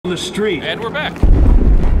the street. And we're back.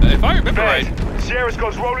 If I remember right, Sierra's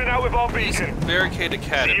goes rolling out with our beacon. Barricade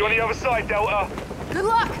Academy. See you on the other side, Delta. Good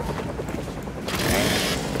luck.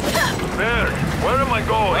 Barry, where am I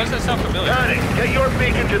going? Why does that sound familiar? Panic, get your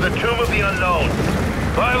beacon to the Tomb of the Unknown.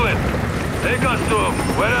 Violet, take us to him,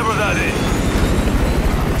 wherever that is.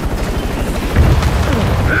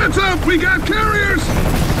 Hands up! We got carriers!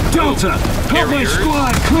 Delta, help my Carriers?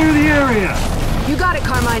 squad clear the area. You got it,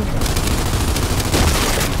 Carmine.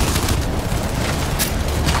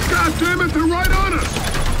 God damn it, they're right on us!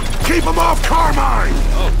 Keep them off Carmine!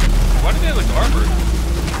 Oh, why do they look armored?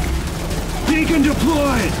 Beacon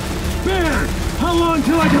deployed. Baird, how long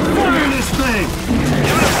till I can fire this thing?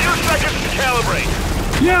 Give it a few seconds to calibrate.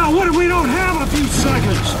 Yeah, what if we don't have a few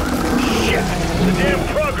seconds? Shit, the damn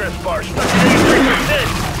progress bar stuck at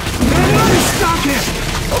 83%. Man, unstuck it!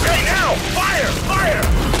 Okay, now, fire, fire!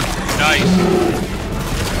 Nice.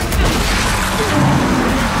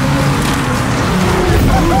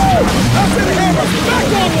 That's in the hammer! Back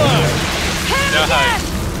online! Nice.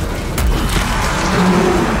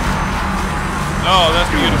 Oh, that's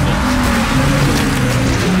beautiful.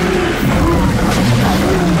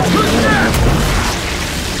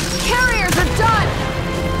 Carriers are done.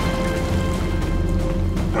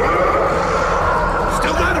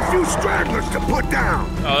 Still got a few stragglers to put down!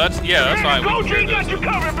 Oh, that's fine. We Go, can clear G, got those. you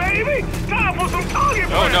covered, baby! Time for some target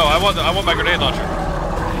Oh no, I want my grenade launcher.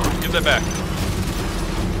 Give that back.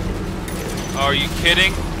 Oh, are you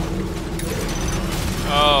kidding?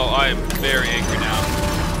 Oh, I am very angry now.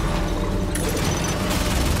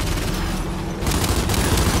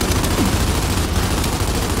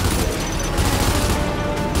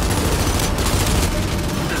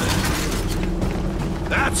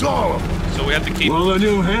 That's all of them! So we have to keep. Well, the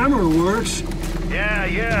new hammer works.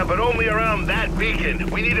 Yeah, but only around that beacon.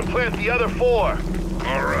 We need to plant the other 4. All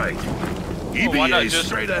right. why not EVA just-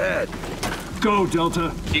 straight ahead. Go,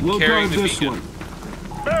 Delta. Keep We'll carrying guard the this beacon.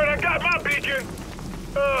 one. Barrett, I got my beacon.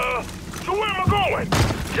 So where am I going?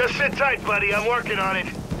 Just sit tight, buddy. I'm working on it.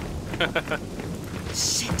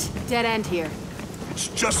 Shit. Dead end here. It's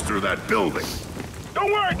just through that building.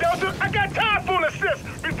 Don't worry, Delta. I got time for an assist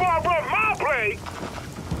before I run my play.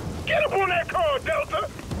 Get up on that car, Delta.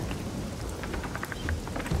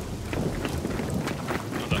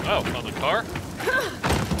 On the car?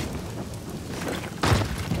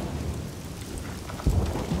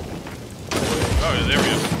 Oh, there we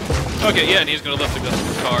go. Okay, yeah, and he's gonna lift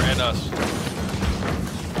the car and us.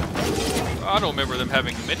 I don't remember them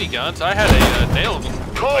having miniguns. I had a nail of them,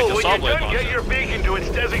 Cole, like a when saw you're blade done, get launcher, your beacon to its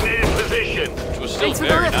designated position. which was still Thanks for the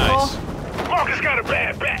very lift, nice. Cole. Marcus got a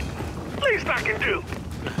bad back. Least I can do.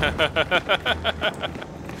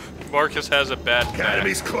 Marcus has a bad back.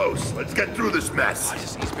 Academy's close. Let's get through this mess. Why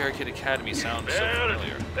does East Barricade Academy sound so Barrett,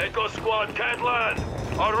 familiar? Echo Squad can't land.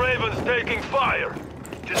 Our Raven's taking fire.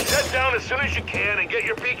 Just set down as soon as you can and get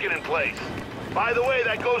your beacon in place. By the way,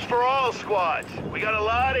 that goes for all squads. We got a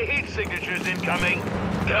lot of heat signatures incoming.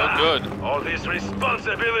 Oh, good. All this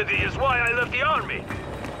responsibility is why I left the army.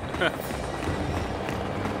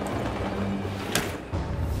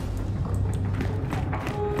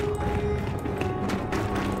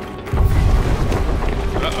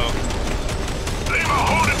 Uh-oh. Lima,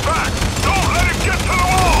 hold it back. Don't let it get to the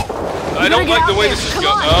wall. I don't get like the out way there. this is Come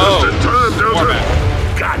going. on. Oh, Just in time, Delta. format.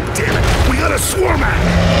 God damn it! We got a swarm at!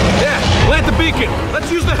 Yeah, plant the beacon.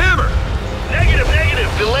 Let's use the hammer. Negative.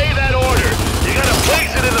 Delay that order. You gotta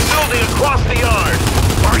place it in the building across the yard.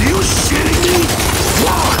 Are you shitting me?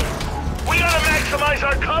 Why? We gotta maximize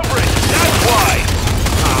our coverage. That's why.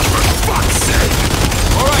 Ah, for fuck's sake!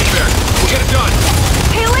 All right, Bear. We'll get it done.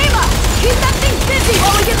 Hey, Lima! Keep that thing busy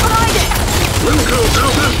while we get behind it! Wilco,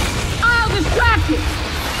 Delta! I'll distract you!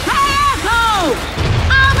 Hey, asshole!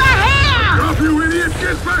 Over here! Drop, you idiot!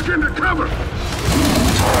 Get back into cover!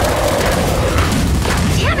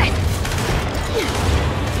 Damn it!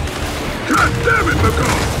 God damn it, Wilco!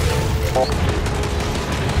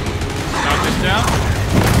 Knock this down.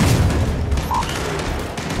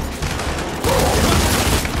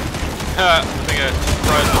 I think I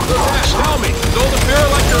surprised him. Tell me, does old affair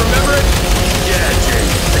like to remember it? Yeah,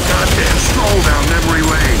 Jake. The goddamn stroll down memory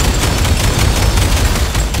lane.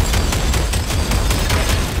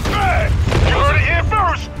 Hey! You heard it here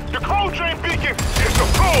first! The cold train beacon is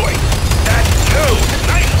deployed! That's 2!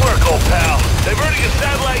 Nice work, old pal! Diverting a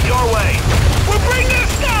satellite your way! We're bringing a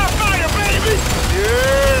starfighter, baby!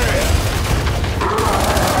 Yeah!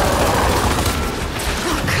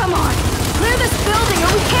 Oh, come on! Clear this building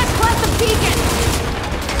or we can't plant the beacon!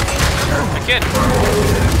 I can't.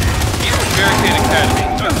 East Barricade Academy.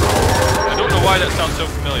 I don't know why that sounds so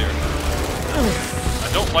familiar. I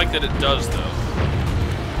don't like that it does, though.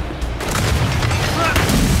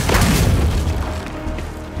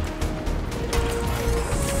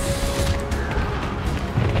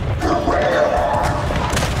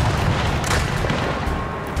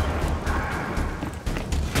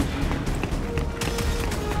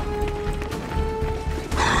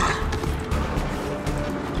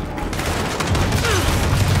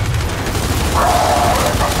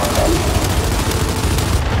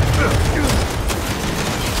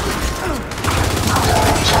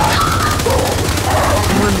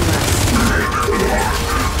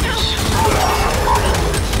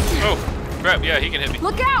 Yeah, he can hit me.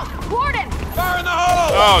 Look out! Warden! Fire in the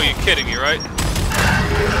hole! Oh, you're kidding me, right?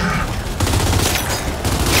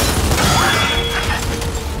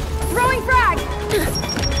 Throwing frag!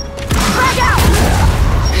 Frag out!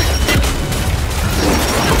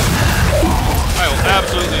 I will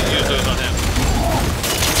absolutely use those on him.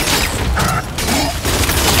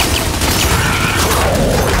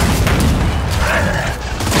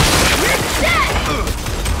 You're dead!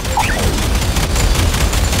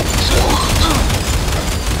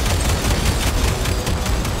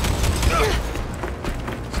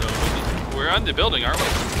 So, we're on the building, aren't we?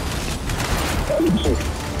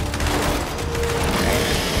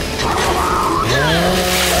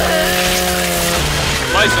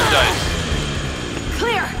 Slice and dice.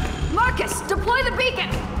 Clear! Marcus, deploy the beacon!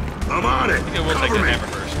 I'm on it. Okay, we'll take Cover the me. hammer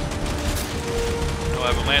first. We'll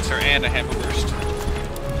have a lancer and a hammer first.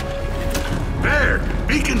 There.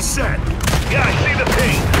 Beacon set. Yeah, I see the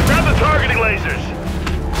ping. Grab the targeting lasers.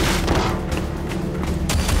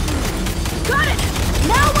 Got it!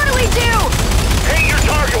 Now what do we do? Hang your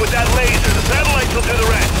target with that laser. The satellites will do the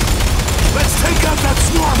rest. Let's take out that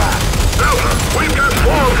swarm. Delta, we've got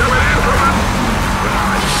swarm coming in from the...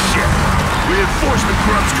 Ah, shit. Reinforcement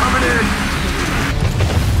grubs coming in.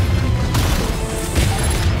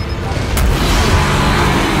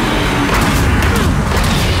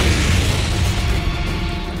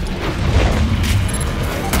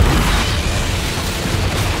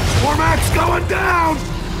 Swarmax going down.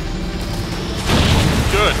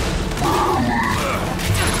 Good.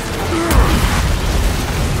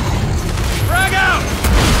 Frag out!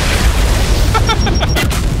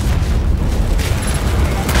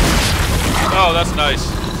 Oh, that's nice.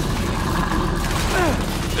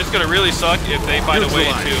 It's gonna really suck if they find a way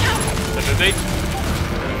to. If they,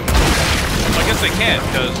 I guess they can't,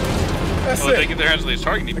 because if they get their hands on these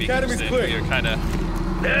targeting beacons, then we're kind of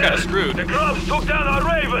screwed. The grubs took down our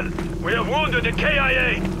Raven. We have wounded the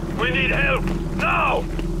KIA. We need help now.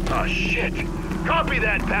 Oh shit! Copy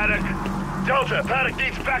that, Paddock. Delta, Paddock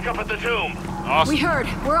needs backup at the tomb. Awesome. We heard.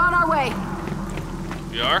 We're on our way.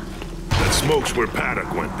 You are? That smoke's where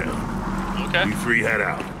Paddock went down. Okay. You three head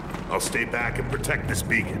out. I'll stay back and protect this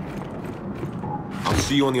beacon. I'll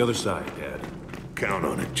see you on the other side, Dad. Count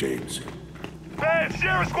on it, James. Man,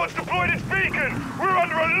 Sierra Squad's deployed its beacon. We're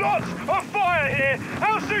under a lot of fire here.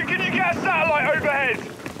 How soon can you get a satellite overhead?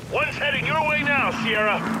 One's heading your way now,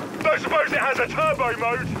 Sierra. Don't suppose it has a turbo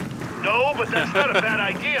mode? No, but that's not a bad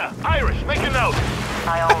idea. Iris, make a note.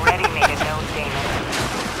 I already made a note, Damon.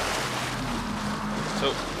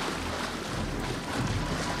 So.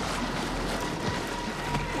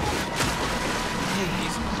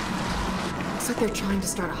 Looks like they're trying to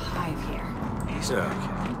start a hive here. Yeah,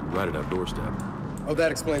 right at our doorstep. Oh,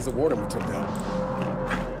 that explains the warden we took down.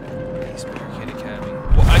 East Barricade Academy.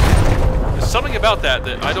 Well, there's something about that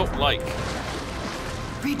I don't like.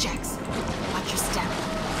 Rejects. Watch your step.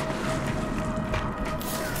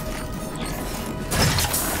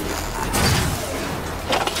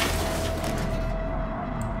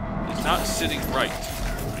 It's not sitting right.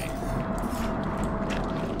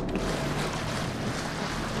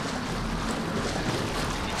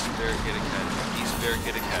 East Barricade Academy. East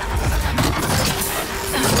Barricade Academy.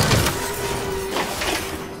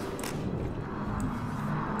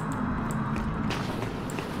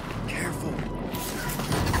 Careful.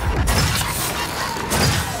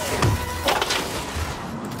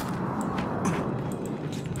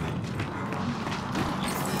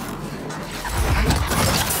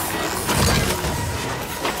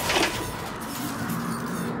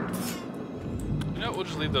 You know, we'll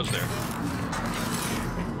just leave those there.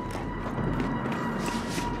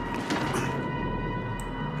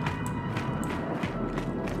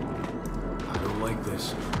 I don't like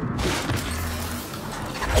this.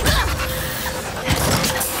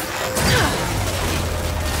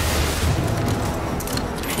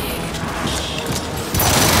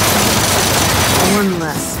 One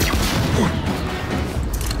less.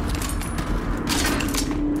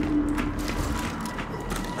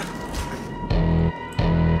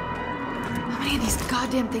 How many of these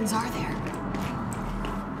goddamn things are there?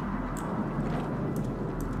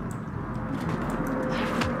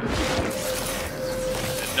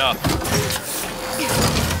 Enough.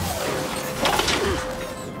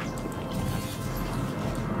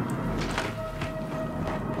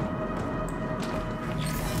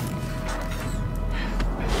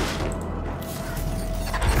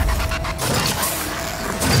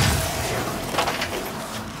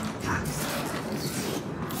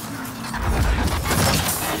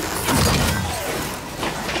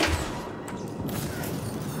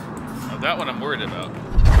 Now, that one I'm worried about.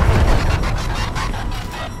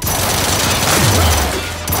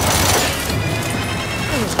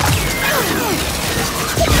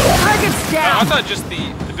 I down. thought just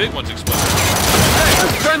the big ones exploded. Hey,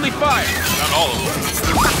 friendly fire! Not all of them.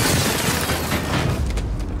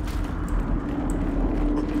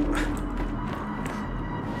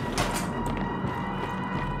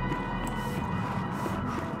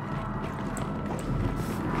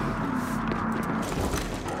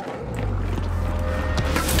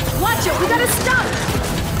 Watch it, we gotta stop!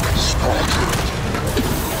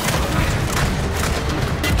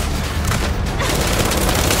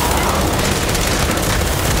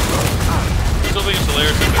 Still think it's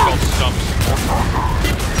hilarious that they're called stumps.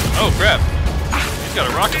 Oh crap. He's got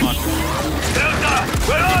a rocket launcher. Delta,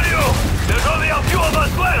 where are you? There's only a few of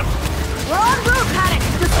us left. We're en route, Paddock!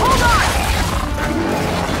 Just hold on!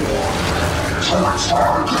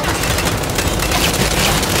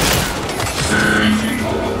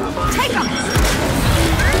 Take 'em!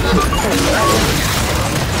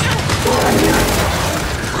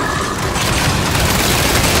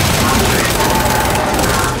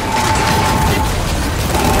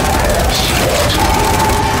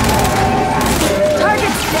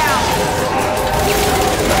 Target's down!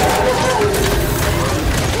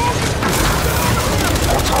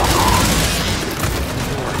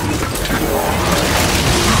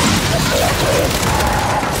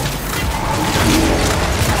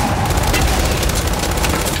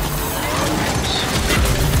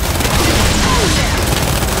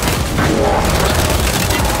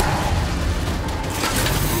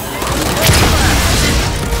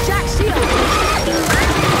 Jack, shield!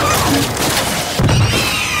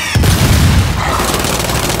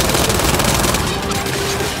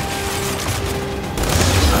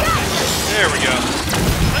 There we go.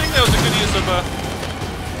 I think that was a good use of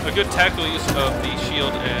a good tactical use of the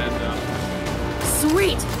shield and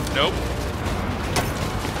Sweet! nope.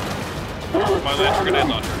 My lantern grenade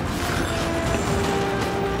launcher.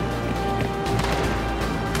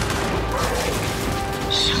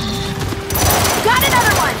 Got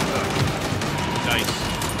another one! Nice.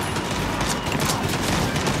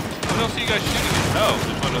 What else are you guys shooting at? Oh,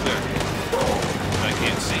 there's one over there. I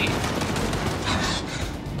can't see.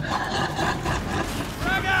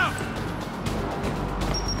 Frag out!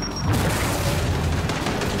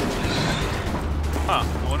 Huh.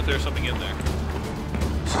 I wonder if there's something in there.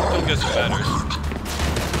 Still get some batteries.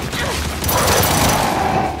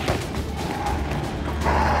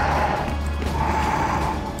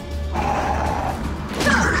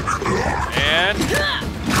 And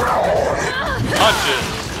punches.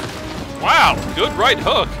 Wow, good right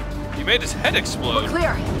hook. You made his head explode.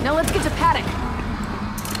 Clear. Now let's get to Paddock.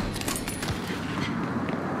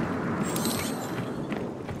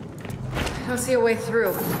 I don't see a way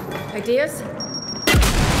through. Ideas?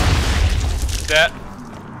 That.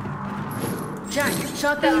 Jack,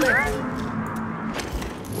 shot that lift.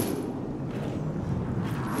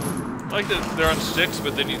 I like that they're on sticks,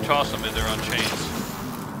 but then you toss them and they're on chains.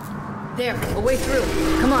 There, a way through.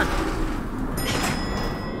 Come on.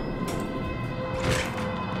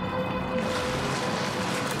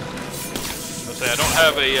 I'll say I don't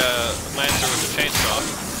have a lancer with a chainsaw.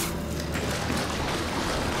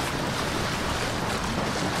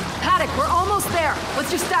 Paddock, we're almost there.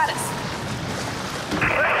 What's your status?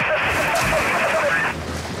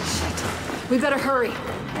 Shit. We better hurry.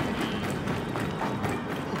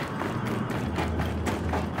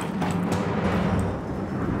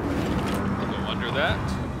 No wonder that.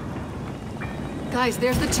 Guys,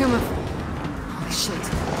 there's the tomb of... Holy shit.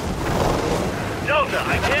 Delta,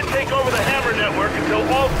 I can't take over the hammer network until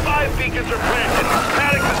all 5 beacons are planted.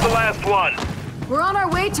 Paddock is the last one. We're on our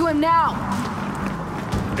way to him now.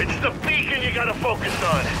 It's the beacon you gotta focus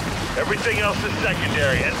on. Everything else is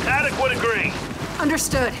secondary, and Paddock would agree.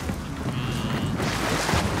 Understood.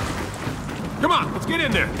 Come on, let's get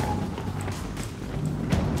in there.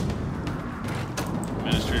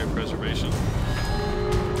 Ministry of Preservation.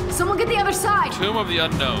 Someone get the other side. Tomb of the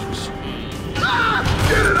Unknowns.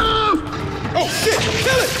 Get it off! Oh shit!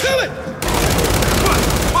 Kill it! Kill it! Come on,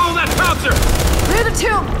 follow that pouncer! Clear the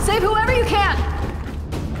tomb. Save whoever you can.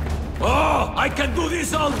 Oh, I can do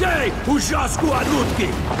this all day, Ujasku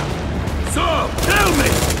Anutki! So, tell me,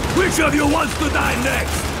 which of you wants to die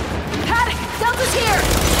next? Paddock, Delta's here.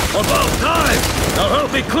 About time! Now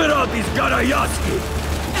help me clear out these Garayaski!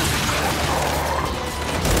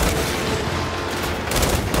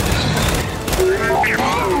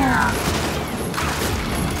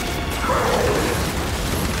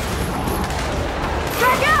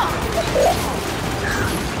 Drag out!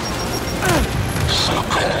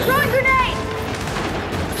 Throwing grenade!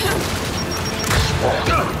 I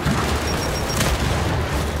don't...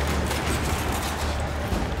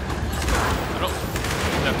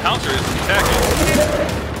 That pouncer isn't attacking.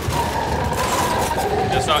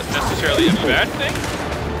 bad thing?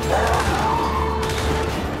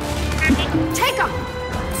 Take him!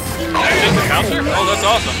 Take the counter? Oh, that's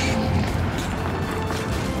awesome.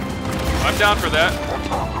 I'm down for that.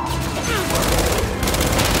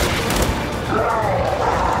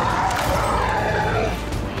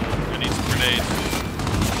 I need some grenades.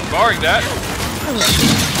 Barring that.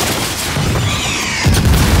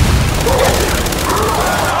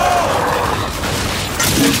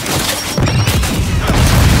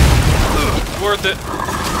 Worth it.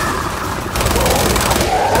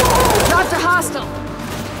 Dropped a hostile.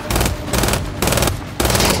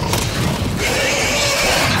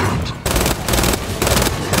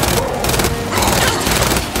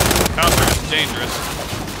 Counter is dangerous.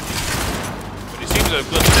 But he seems to have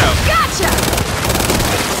glitched out. Gotcha!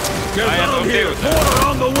 Get I am down okay here! with that. Mortar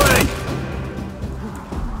on the way!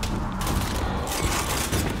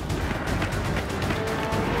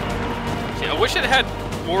 See, I wish it had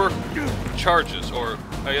more charges, or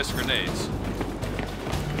I guess grenades.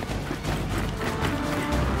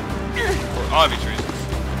 For obvious reasons.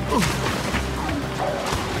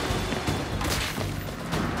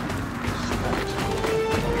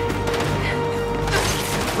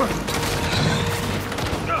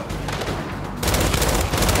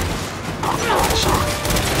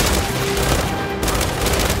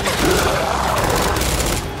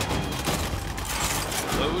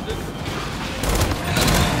 Loaded.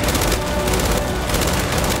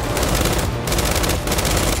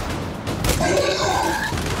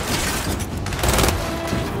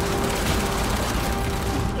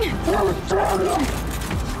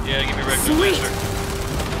 Yeah, give me regular laser.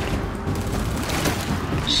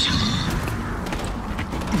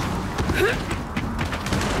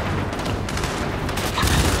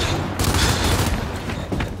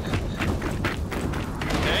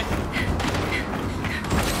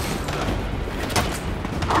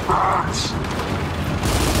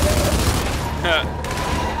 Okay.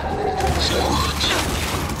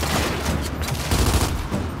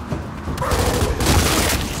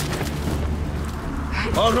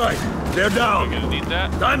 All right, they're I'm down. gonna need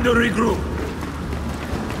that. Time to regroup.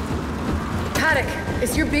 Paddock,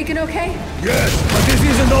 is your beacon okay? Yes, but this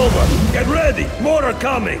isn't over. Get ready. More are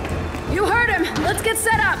coming. You heard him. Let's get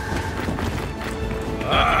set up.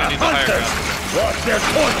 I need the higher Hunters! ground. Watch their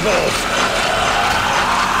portholes!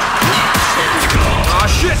 Ah,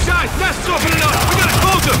 shit, guys, that's opening up. We gotta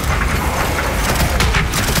close them.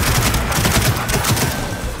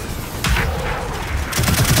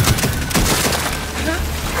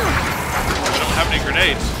 I don't have any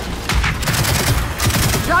grenades.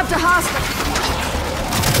 Dropped a hostile.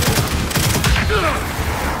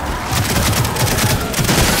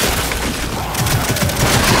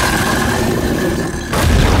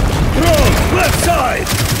 Throw! Left side!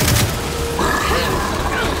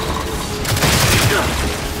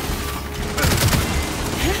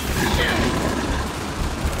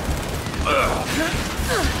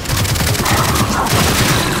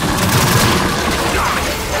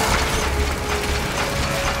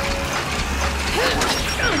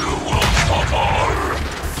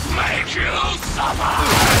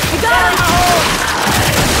 We got him!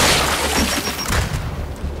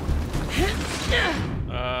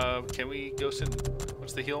 Can we go sit?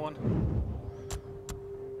 What's the heal one?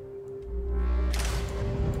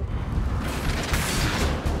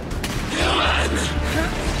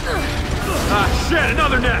 Ah, shit,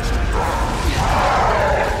 another nest!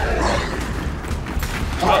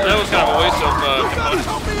 Well, that was kind of a waste of components.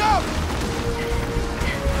 Help me out!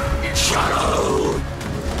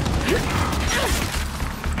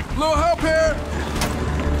 Little help here!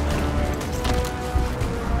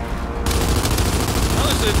 Well,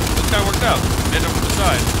 this kind of worked out. Hit him from the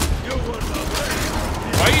side.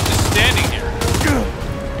 Why are you just standing here?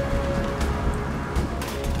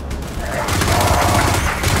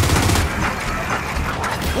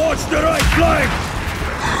 Watch the right flank!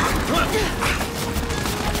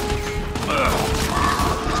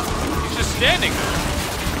 He's just standing there.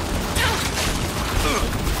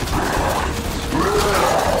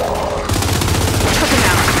 Took him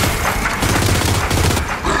out.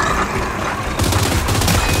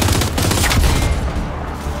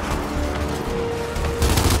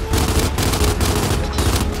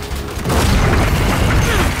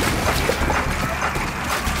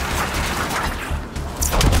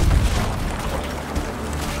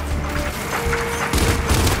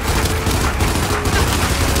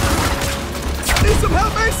 Need some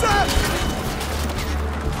help ASAP!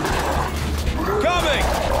 Coming!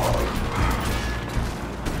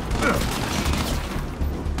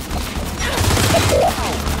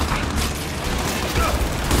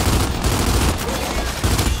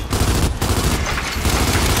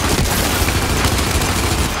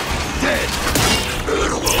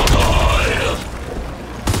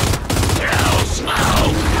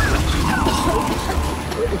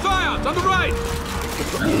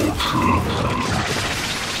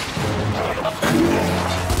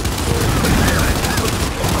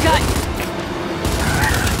 Got you.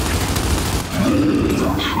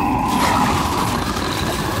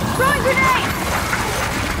 Throwing grenade!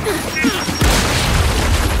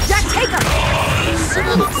 Jack, take her!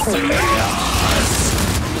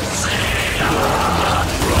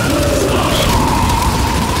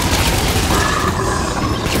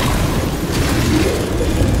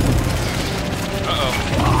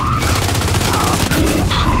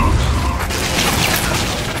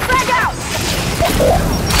 Frag out!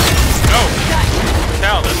 No!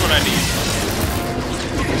 Cal, that's what I need.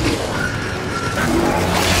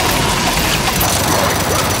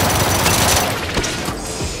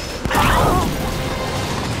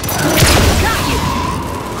 Got you!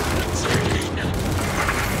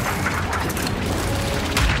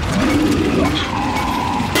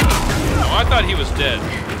 Oh, I thought he was dead.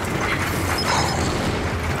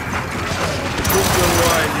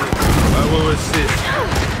 I will assist.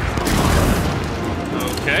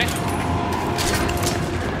 Okay.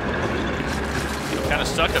 Kind of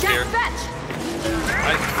stuck up Jack, here. fetch!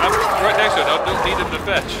 I'm right next to it. I don't need him to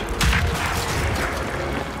fetch.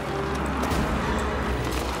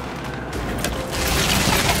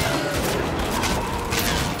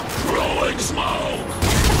 Rolling smoke.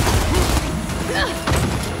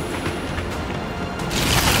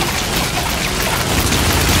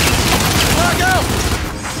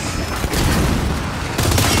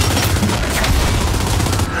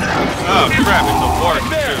 Oh crap, it's a warp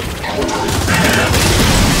too.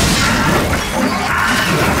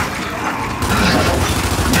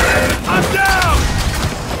 I'm down!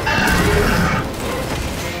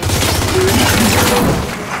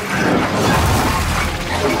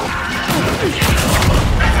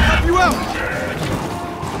 You out!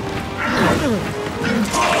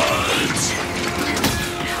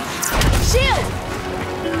 Shield!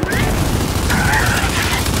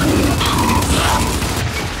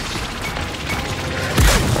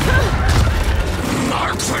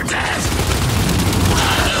 Mark for death.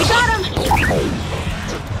 We got him!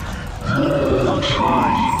 I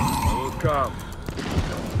will come.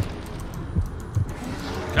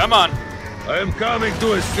 Come on. I am coming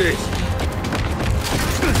to assist.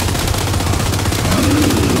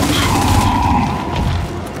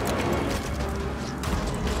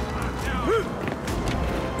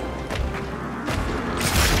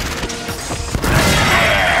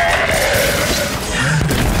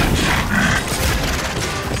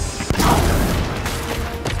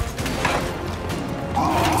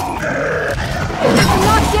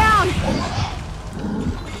 Knocked down!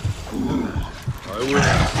 I will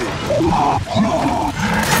assist.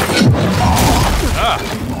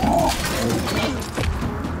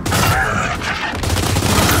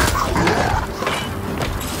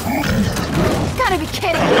 Gotta be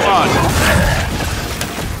kidding! Come on.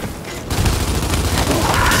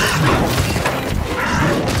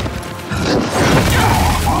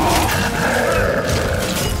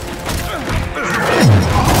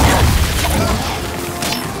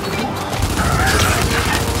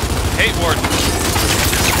 Hate Warden.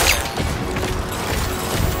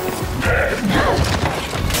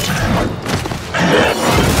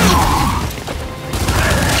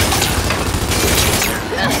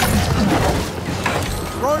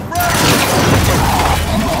 Wounded!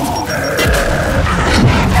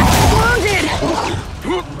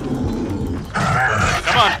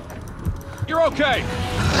 Come on. You're okay.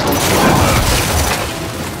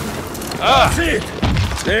 Ah! That's it.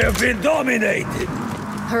 They have been dominated.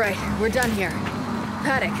 All right, we're done here.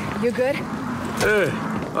 Paddock, you good?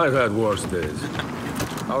 I've had worse days.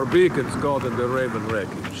 Our beacon's caught in the Raven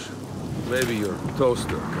wreckage. Maybe your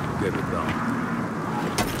toaster can get it down.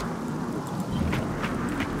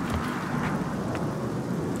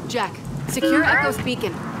 Jack, secure Echo's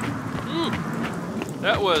beacon.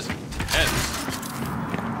 That was tense.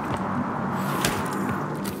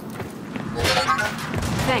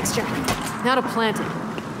 Thanks, Jack. Now to plant it.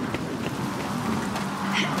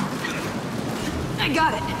 I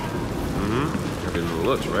got it. It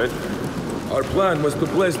looks right. Our plan was to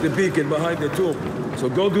place the beacon behind the tomb. So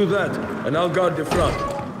go do that, and I'll guard the front.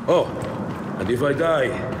 Oh, and if I die,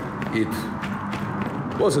 it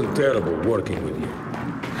wasn't terrible working with you.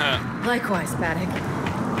 Likewise, Paddock.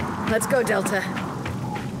 Let's go, Delta.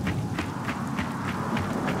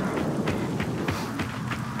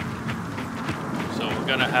 So we're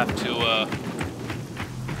gonna have to,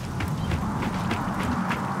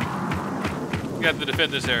 we have to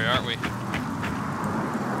defend this area, aren't we?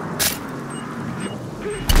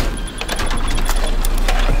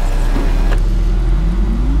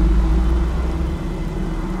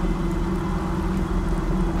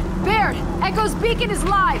 Baird, Echo's beacon is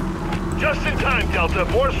live! Just in time, Delta.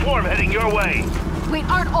 More swarm heading your way. Wait,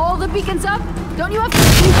 aren't all the beacons up? Don't you have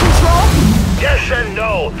complete control? Yes and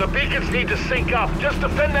no. The beacons need to sync up. Just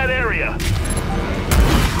defend that area.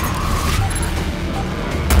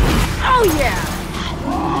 Oh yeah!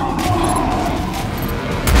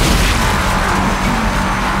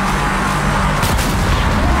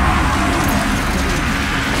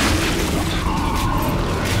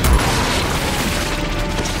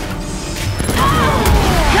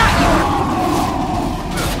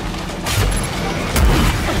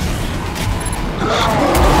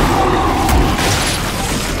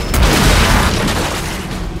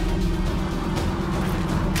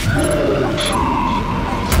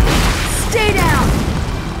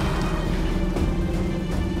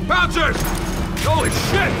 Bouncers! Holy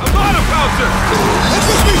shit! A lot of bouncers! That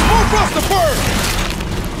just means more for us to burn!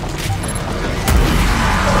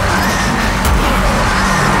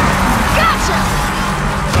 Gotcha!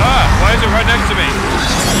 Ah, why is it right next to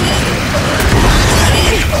me?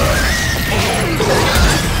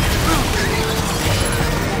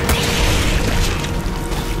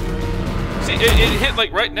 See, it hit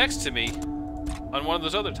like right next to me on one of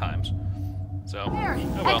those other times. So, There!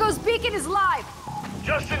 oh well. Echo's beacon is live!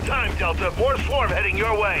 Just in time, Delta. More swarm heading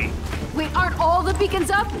your way. Wait, aren't all the beacons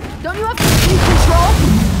up? Don't you have complete control?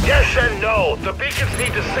 Yes and no. The beacons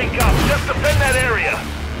need to sync up. Just defend that area.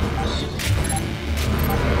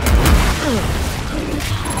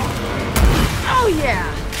 Oh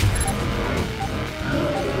yeah!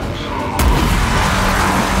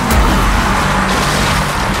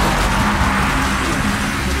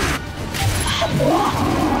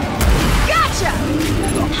 Gotcha!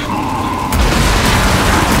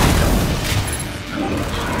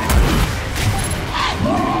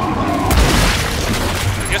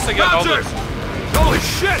 I guess I got all Bouncers! the... Holy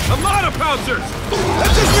shit! A lot of bouncers!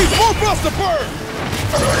 That just means more for us to burn!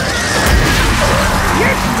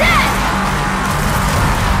 You're dead!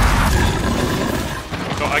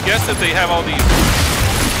 So I guess that they have all these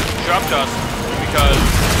drop dust because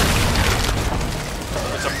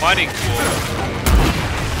it's a mining tool.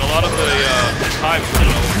 A lot of the hives are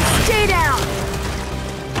mine. Stay down!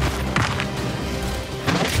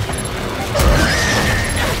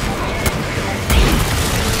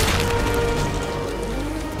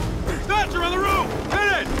 Thatcher on the roof!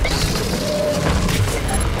 Hit it!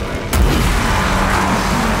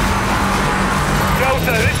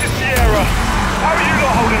 Delta, this is Sierra. How are you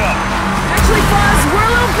not holding up? Actually, boss, we're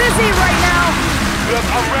a little busy right now. Look,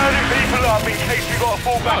 I'm rounding people up in case we got to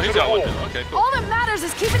fall Oh, back he's to the got wall. one. Okay, cool. All that matters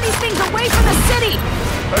is keeping these things away from the city.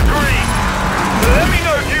 Agreed. Let me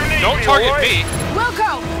know if you need Don't me, target all right? me. We'll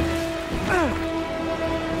go.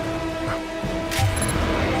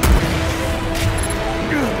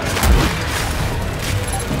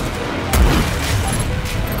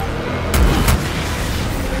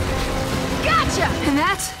 Gotcha! And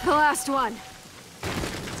that's the last one.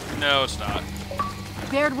 No, it's not.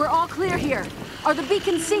 Baird, we're all clear here. Are the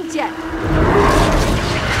beacons synced yet?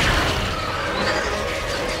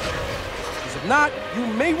 If not, you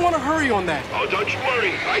may want to hurry on that. Oh, don't you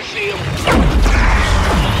worry. I see him.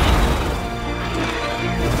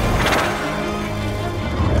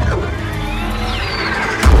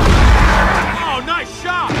 Oh, nice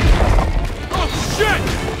shot! Oh, shit!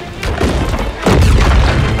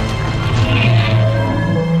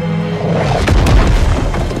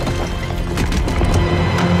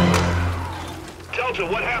 Delta,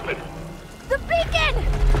 what happened? The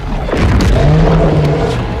beacon!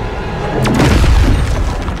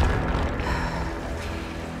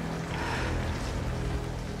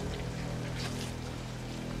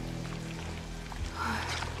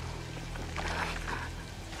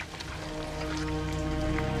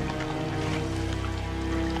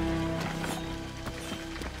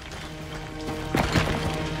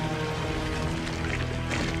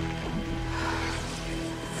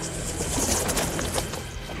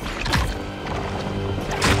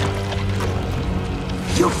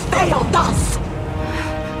 You failed us!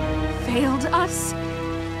 Failed us?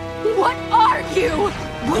 What are you?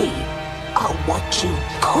 We are what you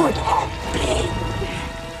could have been.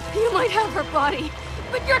 You might have her body,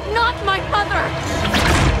 but you're not my mother!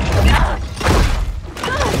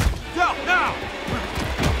 Go, now!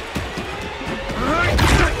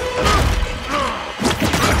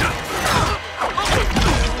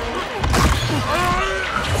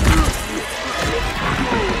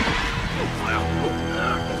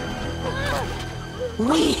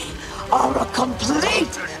 We are a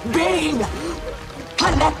complete being!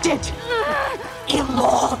 Connected!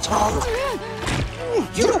 Immortal!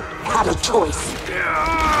 You had a choice,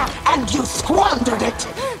 and you squandered it!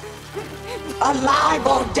 alive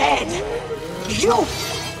or dead, you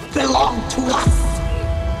belong to us.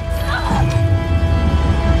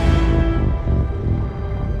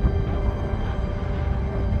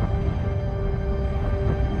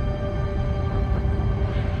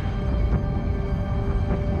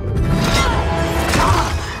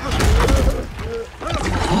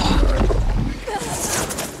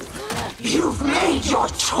 You've made your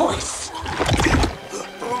choice.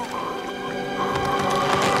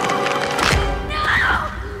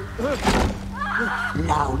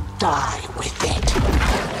 Now die with it.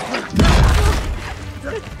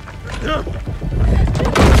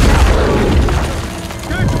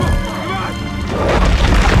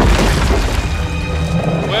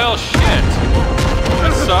 Well, shit.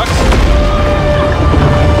 That sucks.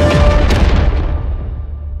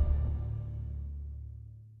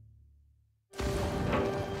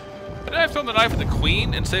 Did I throw the knife at the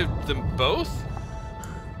queen and saved them both?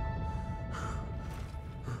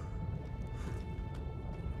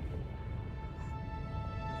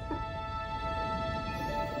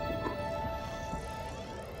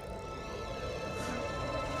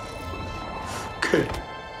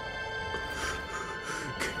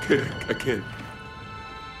 I can't.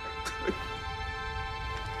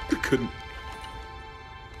 I couldn't.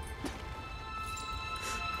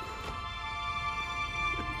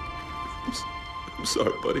 I'm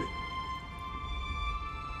sorry, buddy.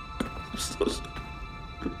 I'm so sorry.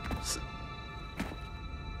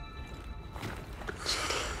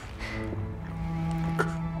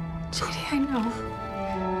 Judy, I know.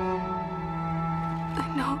 I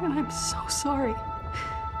know, and I'm so sorry.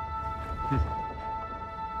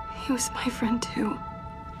 He was my friend, too.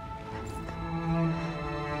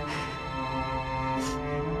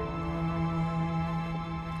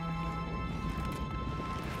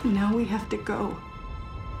 Now we have to go.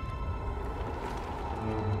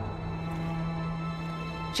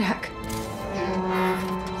 Jack.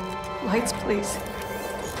 Lights, please.